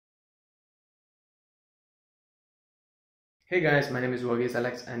Hey guys, my name is Varghese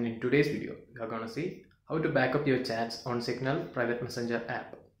Alex, and in today's video we are gonna see how to back up your chats on Signal private messenger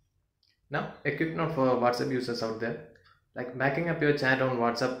app. Now, a quick note for WhatsApp users out there, like backing up your chat on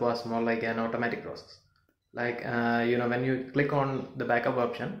WhatsApp was more like an automatic process. Like when you click on the backup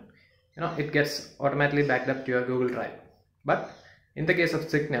option, it gets automatically backed up to your Google Drive. But in the case of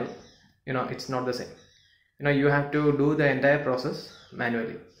Signal, it's not the same. You have to do the entire process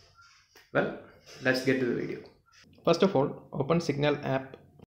manually. Well, let's get to the video. First of all, open Signal app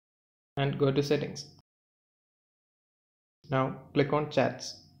and go to settings. Now click on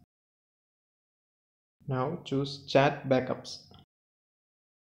chats. Now choose chat backups.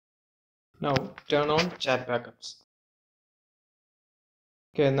 Now turn on chat backups.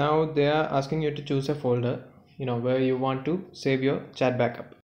 Okay, now they are asking you to choose a folder, where you want to save your chat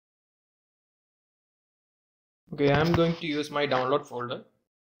backup. Okay, I'm going to use my download folder.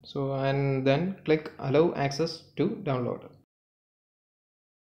 So, and then click allow access to download.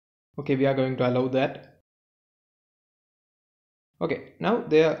 Okay, we are going to allow that. Okay, now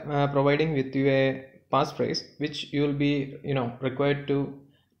they are providing with you a passphrase which you will be required to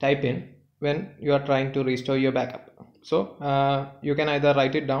type in when you are trying to restore your backup. So you can either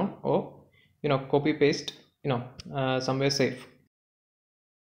write it down or copy paste somewhere safe.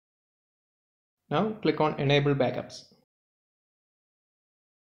 Now click on enable backups.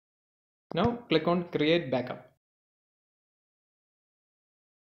 Now click on create backup.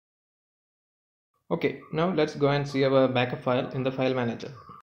 Okay, now let's go and see our backup file in the file manager.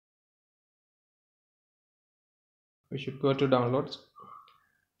 We should go to downloads.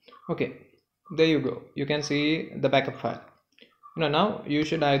 Okay, there you go. You can see the backup file. Now you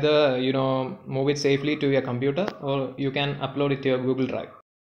should either move it safely to your computer, or you can upload it to your Google Drive.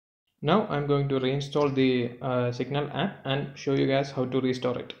 Now I'm going to reinstall the Signal app and show you guys how to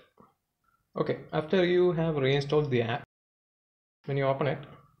restore it. Okay, after you have reinstalled the app, when you open it,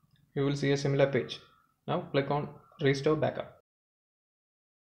 you will see a similar page. Now click on restore backup.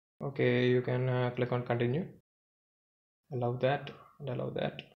 Okay, you can click on continue, allow that and allow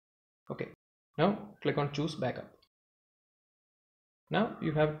that. Okay, now click on choose backup. Now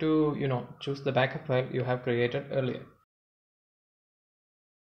you have to choose the backup file you have created earlier.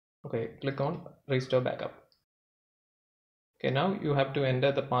 Okay, click on restore backup. Okay, now you have to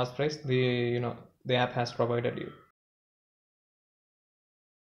enter the passphrase the app has provided you.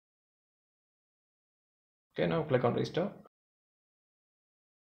 Okay, now click on restore.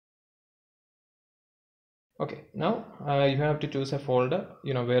 Okay, now you have to choose a folder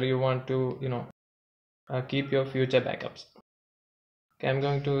where you want to keep your future backups. Okay, I'm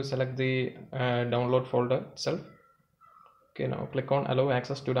going to select the download folder itself. Okay, now click on allow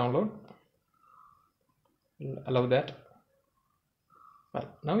access to download. Allow that. Well,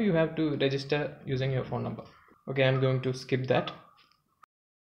 now you have to register using your phone number. Okay, I'm going to skip that.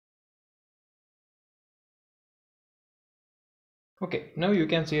 Okay, now you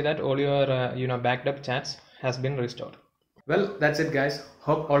can see that all your backed up chats has been restored. Well, that's it guys.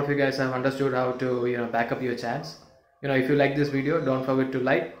 Hope all of you guys have understood how to back up your chats. If you like this video, don't forget to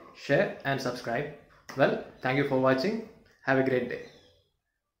like, share and subscribe. Well, thank you for watching. Have a great day.